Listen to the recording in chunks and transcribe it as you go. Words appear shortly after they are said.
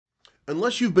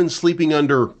Unless you've been sleeping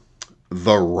under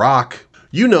the rock,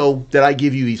 you know that I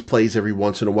give you these plays every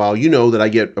once in a while. You know that I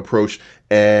get approached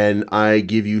and I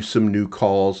give you some new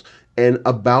calls. And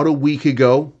about a week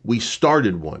ago, we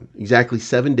started one. Exactly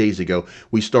 7 days ago,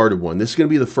 we started one. This is going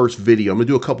to be the first video. I'm going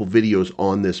to do a couple videos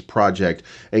on this project.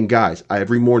 And guys,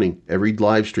 every morning, every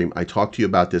live stream, I talk to you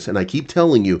about this. And I keep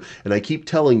telling you, and I keep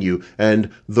telling you, and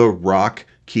The Rock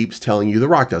keeps telling you. The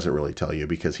Rock doesn't really tell you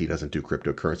because he doesn't do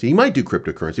cryptocurrency. He might do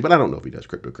cryptocurrency, but I don't know if he does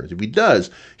cryptocurrency. If he does,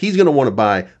 he's going to want to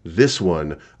buy this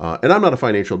one. And I'm not a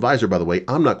financial advisor, by the way.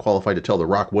 I'm not qualified to tell The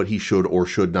Rock what he should or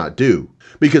should not do.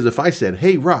 Because if I said,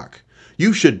 hey, Rock,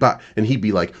 you should buy, and he'd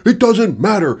be like, it doesn't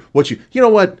matter what you know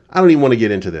what? I don't even want to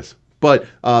get into this. But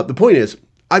the point is,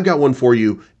 I've got one for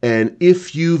you, and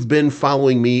if you've been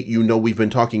following me, you know we've been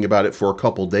talking about it for a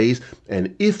couple days,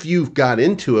 and if you've got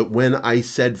into it when I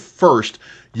said first,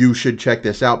 you should check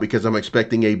this out because I'm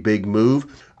expecting a big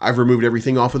move. I've removed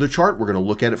everything off of the chart. We're going to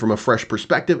look at it from a fresh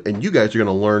perspective, and you guys are going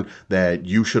to learn that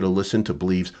you should have listened to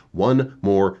Bleaves one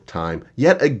more time,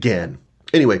 yet again.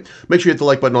 Anyway, make sure you hit the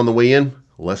like button on the way in.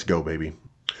 Let's go, baby.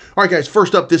 All right, guys,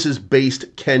 first up, this is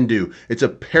based Kendu. It's a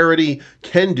parody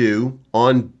Kendu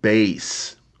on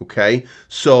base. Okay,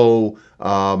 so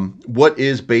what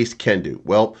is based Kendu?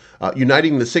 Well,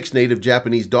 uniting the 6 native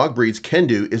Japanese dog breeds,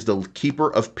 Kendu is the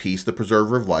keeper of peace, the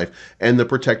preserver of life, and the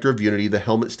protector of unity. The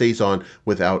helmet stays on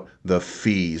without the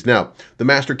fees. Now, the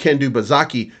master Kendu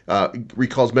Bazaki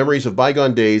recalls memories of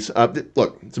bygone days.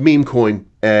 Look, it's a meme coin,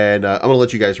 and I'm going to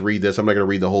let you guys read this. I'm not going to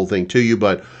read the whole thing to you,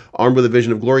 but armed with a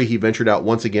vision of glory, he ventured out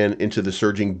once again into the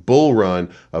surging bull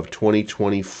run of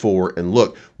 2024. And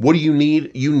look, what do you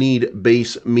need? You need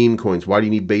base meme coins. Why do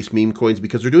you need base meme coins?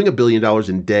 Because they're doing $1 billion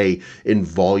a day in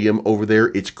volume over there.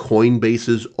 It's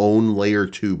Coinbase's own layer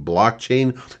 2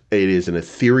 blockchain. It is an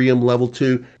Ethereum level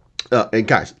 2. And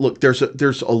guys, look, there's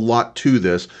a lot to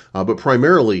this, but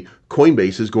primarily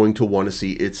Coinbase is going to want to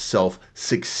see itself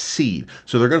succeed.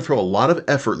 So they're going to throw a lot of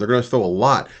effort. They're going to throw a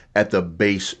lot at the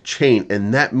base chain.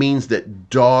 And that means that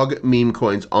dog meme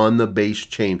coins on the base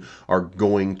chain are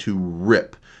going to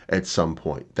rip at some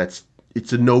point.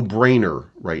 It's a no-brainer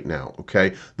right now,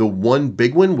 okay? The one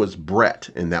big one was Brett,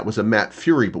 and that was a Matt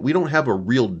Fury, but we don't have a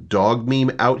real dog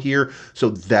meme out here, so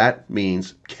that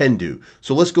means Kendu.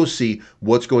 So let's go see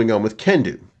what's going on with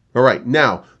Kendu. All right,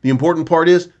 now, the important part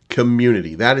is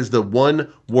community. That is the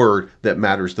one word that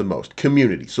matters the most,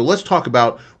 community. So let's talk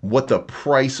about what the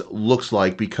price looks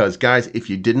like because, guys, if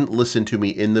you didn't listen to me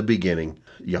in the beginning,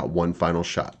 you got one final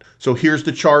shot. So here's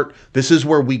the chart. This is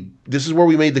where we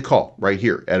made the call right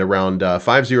here at around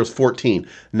 5 zeros 14.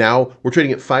 Now we're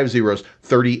trading at 5 zeros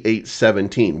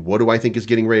 38.17. What do I think is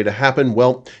getting ready to happen?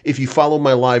 Well, if you follow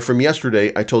my live from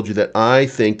yesterday, I told you that I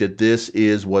think that this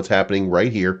is what's happening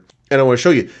right here. And I want to show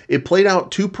you, it played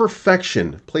out to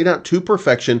perfection,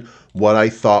 what I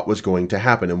thought was going to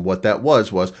happen. And what that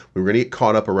was we were going to get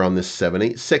caught up around this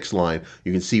 786 line.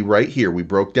 You can see right here, we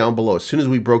broke down below. As soon as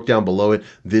we broke down below it,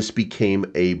 this became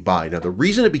a buy. Now, the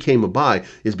reason it became a buy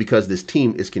is because this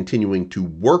team is continuing to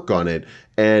work on it.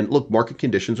 And look, market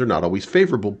conditions are not always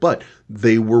favorable, but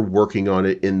they were working on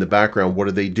it in the background. What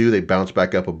did they do? They bounced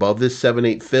back up above this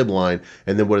 7.8 fib line.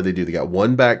 And then what did they do? They got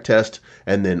one back test.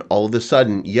 And then all of a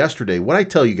sudden, yesterday, what I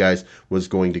tell you guys was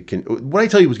going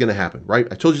to happen, right?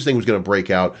 I told you this thing was going to break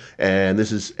out. And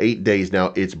this is 8 days now.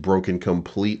 It's broken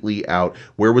completely out.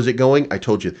 Where was it going? I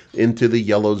told you, into the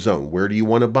yellow zone. Where do you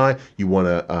want to buy? You want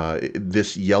to,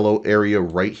 this yellow area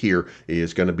right here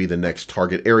is going to be the next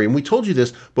target area. And we told you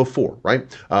this before, right?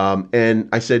 And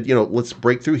I said, let's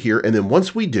break through here. And then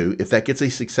once we do, if that gets a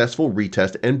successful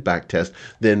retest and back test,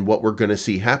 then what we're going to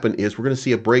see happen is we're going to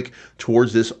see a break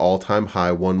towards this all-time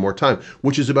high one more time,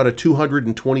 which is about a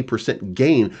 220%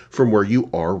 gain from where you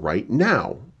are right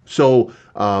now. So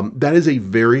that is a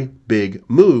very big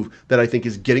move that I think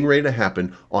is getting ready to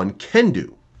happen on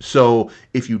Kendu. So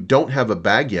if you don't have a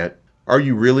bag yet, are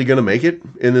you really going to make it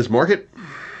in this market?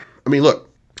 I mean, look,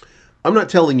 I'm not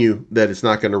telling you that it's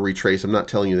not going to retrace. I'm not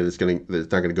telling you that it's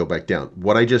not going to go back down.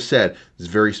 What I just said is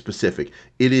very specific.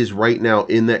 It is right now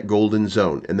in that golden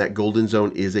zone, and that golden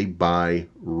zone is a buy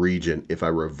region. If I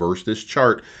reverse this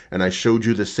chart, and I showed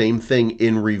you the same thing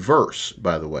in reverse,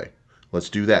 by the way, let's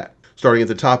do that. Starting at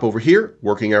the top over here,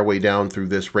 working our way down through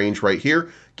this range right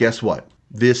here. Guess what?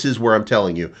 This is where I'm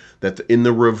telling you that in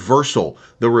the reversal,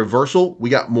 we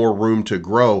got more room to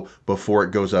grow before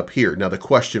it goes up here. Now, the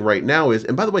question right now is,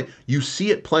 and by the way, you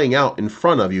see it playing out in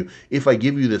front of you. If I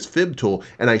give you this fib tool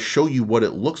and I show you what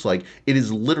it looks like, it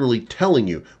is literally telling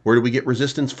you, where do we get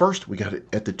resistance first? We got it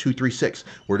at the 236.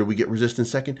 Where do we get resistance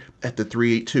second? At the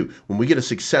 382. When we get a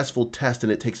successful test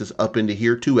and it takes us up into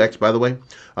here, 2x by the way,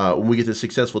 when we get the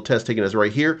successful test taking us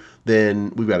right here,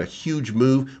 then we've got a huge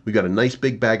move. We've got a nice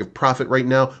big bag of profit right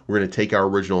now. We're going to take our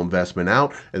original investment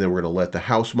out, and then we're going to let the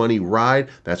house money ride.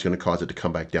 That's going to cause it to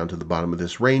come back down to the bottom of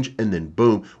this range, and then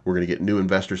boom, we're going to get new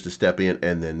investors to step in,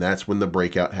 and then that's when the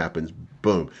breakout happens.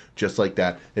 Boom, just like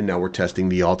that. And now we're testing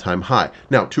the all-time high.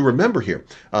 Now, to remember here,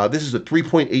 this is a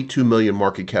 3.82 million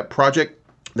market cap project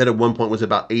that at one point was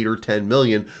about 8 or 10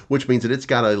 million, which means that it's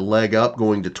got a leg up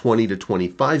going to 20 to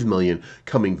 25 million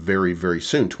coming very, very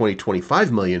soon. 20,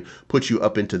 25 million puts you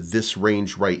up into this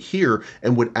range right here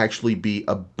and would actually be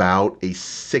about a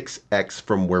 6x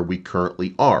from where we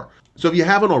currently are. So if you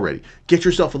haven't already, get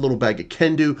yourself a little bag of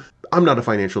Kendu. I'm not a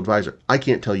financial advisor. I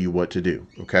can't tell you what to do,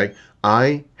 okay?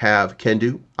 I have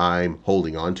Kendu. I'm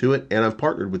holding on to it, and I've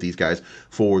partnered with these guys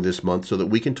for this month so that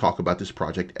we can talk about this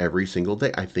project every single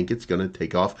day. I think it's going to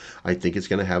take off. I think it's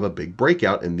going to have a big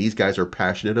breakout, and these guys are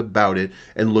passionate about it.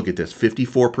 And look at this,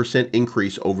 54%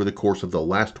 increase over the course of the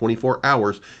last 24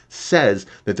 hours says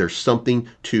that there's something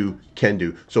to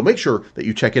Kendu. So make sure that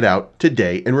you check it out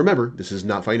today. And remember, this is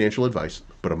not financial advice,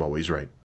 but I'm always right.